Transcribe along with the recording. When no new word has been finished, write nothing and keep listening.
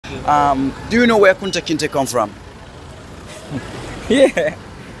Do you know where Kunta Kinteh come from? Yeah,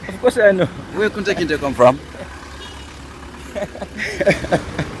 of course I know. Where Kunta Kinteh come from?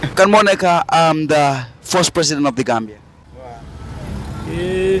 Kan moo nekk the first president of the Gambia.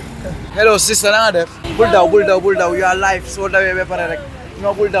 Hello sister, na nga def? Bul daw, you are live. So dawee ba pare rek.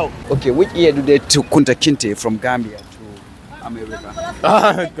 No, bul daw. Okay, which year do they took Kunta Kinteh from Gambia to America?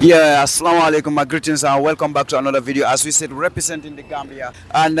 Yeah, assalamu alaikum, my greetings and welcome back to another video. As we said, representing the Gambia.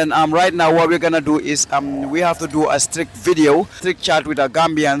 And then right now what we're gonna do is we have to do a strict chat with our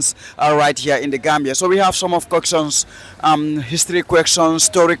Gambians right here in the Gambia. So we have some of questions, history questions,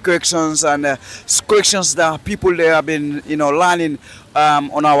 story questions, and questions that people there have been, learning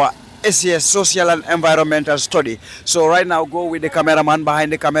on our SES, social and environmental study. So right now go with the cameraman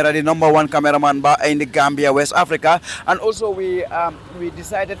behind the camera, the #1 cameraman in the Gambia, West Africa. And also we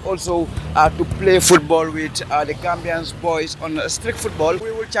decided also to play football with the Gambians boys on strict football.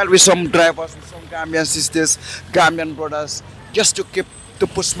 We will chat with some drivers, with some Gambian sisters, Gambian brothers, just to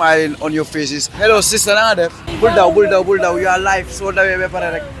put smiling on your faces. Hello sister, na nga def? Bul daw, you are live. So dawee ba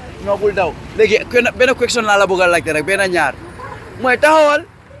pare rek. No, bul daw. Legi benn question la bëgg a laajte rek, benn ñaar. Mooy taxawal.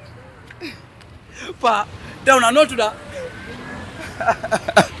 Pa, down and not to that.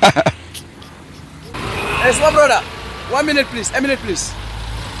 Hey, small brother, 1 minute please, a minute please.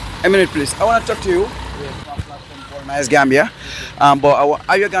 I want to talk to you. Yes. Nice Gambia. But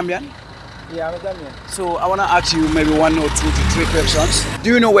are you a Gambian? Yeah, I'm a Gambian. So I want to ask you maybe 1 or 2 to 3 questions. Do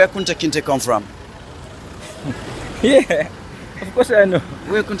you know where Kunta Kinteh come from? Yeah, of course I know.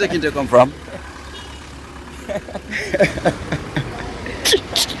 Where Kunta Kinteh come from?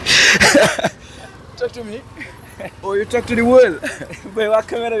 Talk to me. Oh, you talk to the world.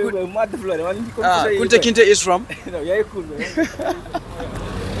 Kunta Kinteh is from? No, yeah, cool.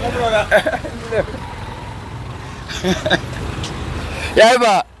 Yeah,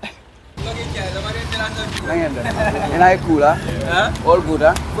 ba. And I cool, huh? All good,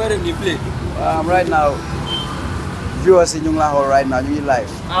 huh? Where do you play? Right now, viewers in Lahore right now, you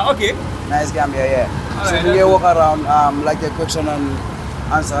live. Okay. Nice Gambia, yeah. So we walk around like a question and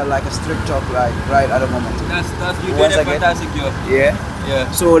answer like a strict talk like right at the moment. That's you did a fantastic job. Yeah? Yeah.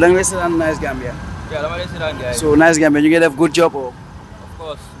 So then we sit on Nice Gambia. Yeah, let's sit down, guys. So Nice Gambia, you get a good job or? Of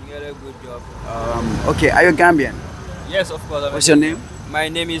course, you get a good job. Okay, are you Gambian? Yes, of course. What's your name? My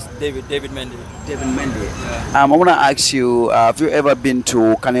name is David Mendy. David Mendy. Yeah. I want to ask you, have you ever been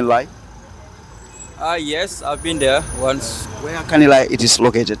to Kanilai? Yes, I've been there once. Where Kanilai it is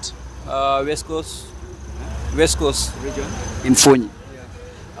located? West Coast region. In Fonyi. Yeah.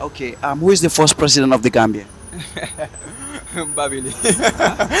 Okay, who is the first president of the Gambia? Babili.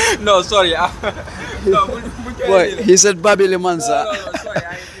 No, sorry. Boy, he said Babili Mansa. No, sorry.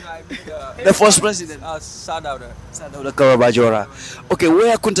 The first president? Sadauda Karabajora. Okay,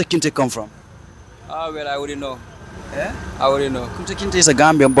 where Kunta Kinteh come from? Well, I wouldn't know. Yeah? I wouldn't know. Kunta Kinteh is a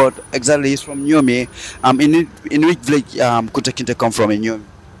Gambian, but exactly he's from Nyome. In which village Kunta Kinteh come from in Nyome?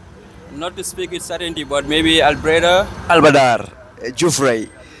 Not to speak with certainty, but maybe Albadar, Jufrey.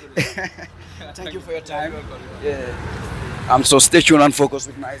 Thank you for your time. Yeah. So stay tuned and focus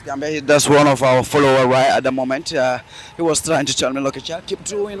with Nice Gambia. That's one of our followers right at the moment. He was trying to tell me, look, keep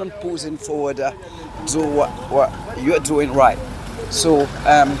doing and pushing forward. Do what you're doing right. So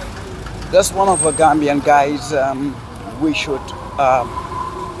that's one of our Gambian guys. We should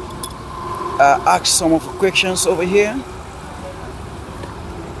ask some of the questions over here.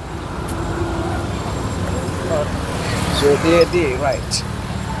 So there, right.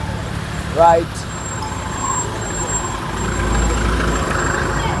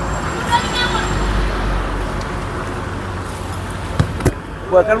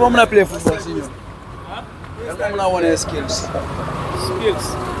 Well, can we play football, senior? Can we want skills?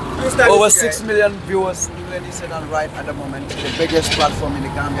 Over 6 million viewers and right at the moment. The biggest platform in the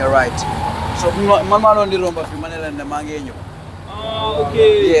Gambia, right? So, man on the rumba fi manela and the mangenyo.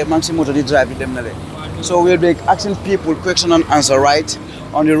 Okay. Yeah, man motor the drive with them. So we'll be asking people question and answer right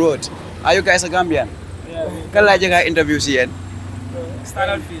on the road. Are you guys a Gambian? Yeah. Can I get interviews here?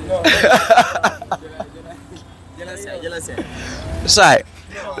 Standard fee. Sai.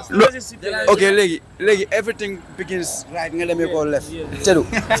 Okay, legi everything begins right. Nga demee ko left. Tedu,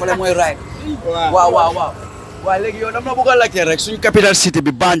 fole mooy right. Wow. Waaw léegi yow dama la bëgg a laajte rek suñu capital city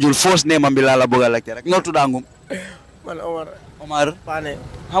bi Banjul first name am bi laa la bëgg a laajte rek. Noo tudd Ngum? Man Omar. Pane.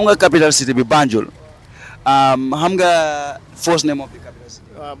 Xam nga capital city bi Banjul. Xam nga first name of the capital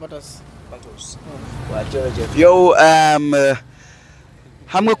city? Batos. Waaw jërëjëf. Yow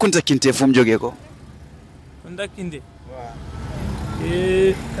xam nga Kunta Kinteh fu mu jógee ko? Kunta Kinteh. Waaw.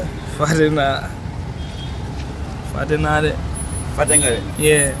 Fàtte naa de. Fatengale.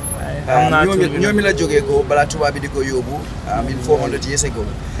 Yeah. I'm not ñomi la joge ko bala tuba bi diko yobu 400 years ago.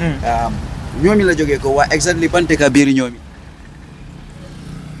 Ñomi la joge ko wa exactly bante ka biir ñomi.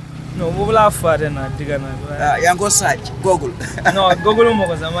 No, bobu la faté na digana. Ya ngo search Google. No, Google mo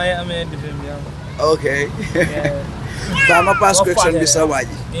ko sama amé defem ya. Okay. Yeah. Ba ma pass question bi sa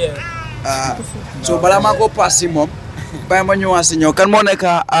waji. Yeah. So bala ma ko pass mom. Ba ma ñu wasi ñoo kan mo nek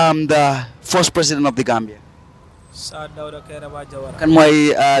the first president of the Gambia. Kan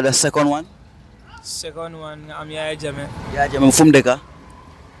moy the second one? Second one Yahya Jammeh. Yahya Jammeh fum deka?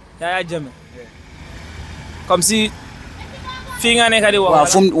 Yahya Jammeh. Comme si fi nga nek di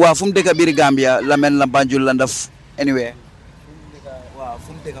wax. Wa fum deka biir Gambia la mel la Banjul la ndaf anywhere. Wa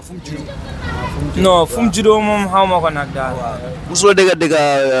fum deka fum judo. No, fum judo mom xawma ko nak dal. Musulo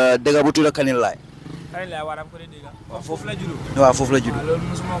dega bu tuda kanil lay. Kanil lay waram ko dega. Fofu la judo. Wa fofu la judo. Lolou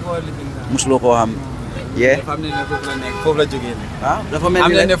musuma ko lifin. Musulo ko xam. Yeah. Dafa am ne foofu la nekk foofu la jógee. Dafa mel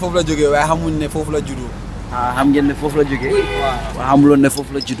ni am ne foofu la jógee waaye xamuñ ne foofu la juddoo. Xam ngeen ne foofu la jógee. Waaw xamuloon ne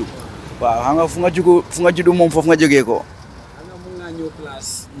foofu la juddu. Waaw xam nga fu nga juddu moom foofu nga jógee ko. Xam nga mun naa ñëw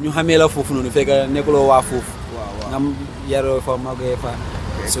classe ñu xamee la foofu noonu fekk nekkuloo waa foofu. Nga yaroo fa magee fa.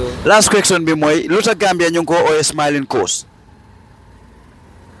 So last question bi mooy lu tax Gambia ñu ngi ko ooyee Smiling Coast.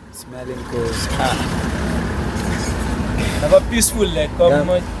 Smiling Coast. Dafa peaceful like comme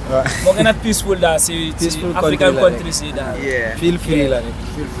mo gëna peaceful da si African countries si da. Yeah. Feel free la.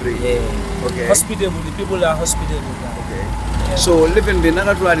 Feel free. Yeah. Okay. Hospitable, the people are hospitable. Okay. Yeah. So living bi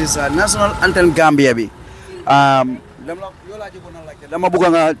naka tuwa is national anthem Gambia bi. Dama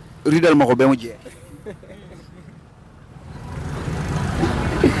bëgg nga ridal ma ko ba mu jeex.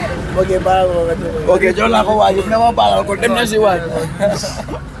 Okay, balal ko. Okay, jox la ko waji na ma balal ko dem na si waji.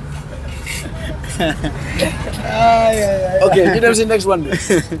 Okay, you never see next one.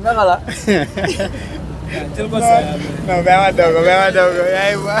 Nakala.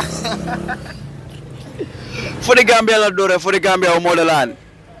 For the Gambia la dore, for the Gambia o modelan.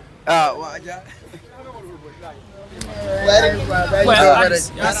 Waja.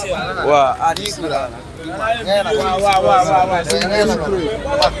 Wa adis la.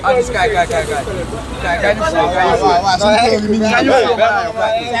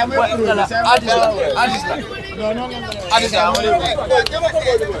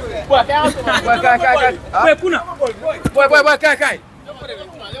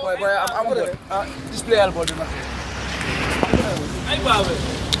 Display elbow.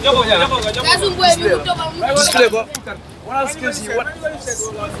 Display go. What else can see? What?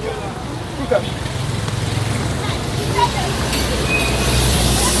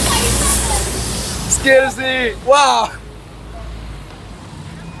 Skillsy. Wow.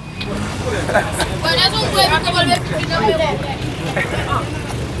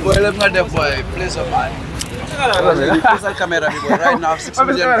 Boy, let me get boy. Place of man. Place camera boy. Right now 6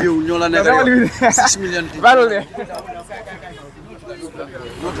 million view. Nyola nega 6 million.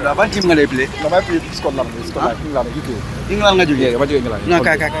 Not the one team nga play. No, my play Scotland, England, UK. England nga jógee. Yeah, England. No,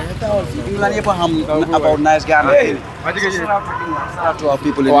 kaka. England yëpp xam about nice Gambia. To our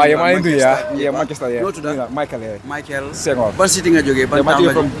people in Manchester, yeah. Not that. Michael. Senghor. Ban city nga jógee? Ban town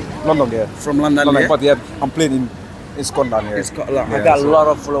from London, yeah. From London, yeah. But yeah, I'm playing in Scotland, yeah. I got a lot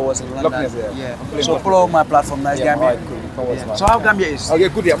of followers in London. Yeah. So follow my platform, Nice Gambia. Cool. So how Gambia is? Okay,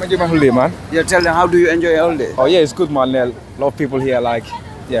 good. I'm enjoying my holiday, man. Yeah, tell them how do you enjoy your holiday? Oh yeah, it's good, man. A lot of people here, like,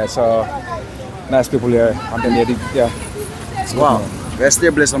 yeah, so nice people here. And then yeah. Wow. Let's stay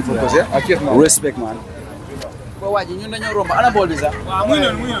blessed and focus, yeah? Okay, man. Respect, man. Well, what you know, Roma? Ana ball is that?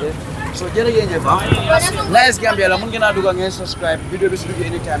 So Nice Gambia, la mun gëna duga ngeen subscribe video bi su duggé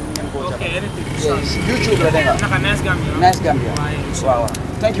anytime ngeen ko Okay, anything. Yes, YouTube la denga. Naka Nice Gambia. Nice Gambia. Wow.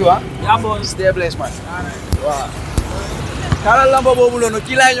 Thank you, Yeah, boss. Stay blessed, man. Wow. Kala lamba bobu lono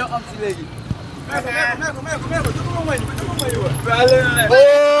ki lay ñoo am ci légui.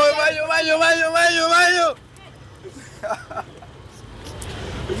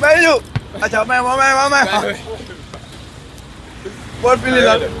 Mayo. Acha may. Bol fili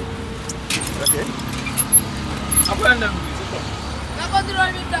la. Okay.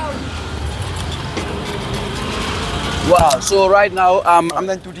 Wow, so right now I'm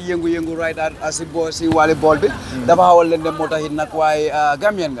going to yengu right as a boy si wali ball bi dafa xawal len dem motax hit nak way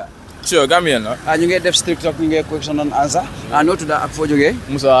Gambian nga. Sure, Gambian la. Ñu ngi def strict talk ñu ngi question and answer. No to that ak fo joge.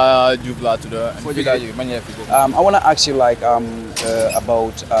 Musa Diouf la tuda. I want to ask you like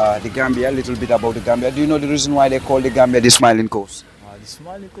about the Gambia, a little bit about the Gambia. Do you know the reason why they call the Gambia the Smiling Coast? The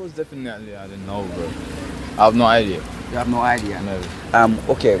Smiling Coast, definitely, I don't know, bro. I have no idea. You have no idea? No.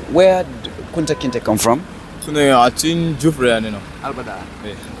 Okay, where did Kunta Kinteh come from? I think Jufre, you know. Albada.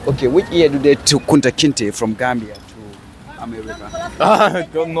 Yeah. Okay, which year did they took Kunta Kinteh from Gambia to America?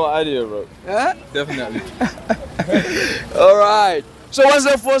 Got no idea, bro. Huh? Definitely. All right. So what's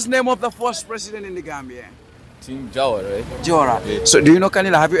the first name of the first president in the Gambia? Team Jawa, right? Jora. Yeah. So do you know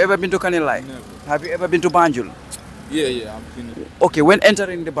Kanila? Have you ever been to Kanila? Never. Have you ever been to Banjul? Yeah, I'm feeling. Okay, when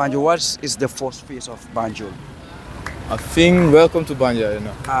entering the Banjul, what is the first phase of Banjul? I think welcome to Banja, you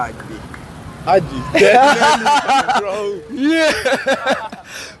know. Haji. Definitely, bro. Yeah.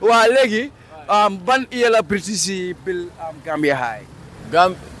 Well, legi, ban year la British bill Gambia High.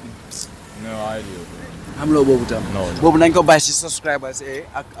 No idea, bro. Am lo bobu tam. No. Bobu nañ ko bay ci subscribers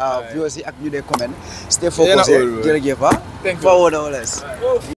ak viewers yi ak ñu dé comment. Stay focused. Yeah, Jërëjëf. Thank you. Forward always.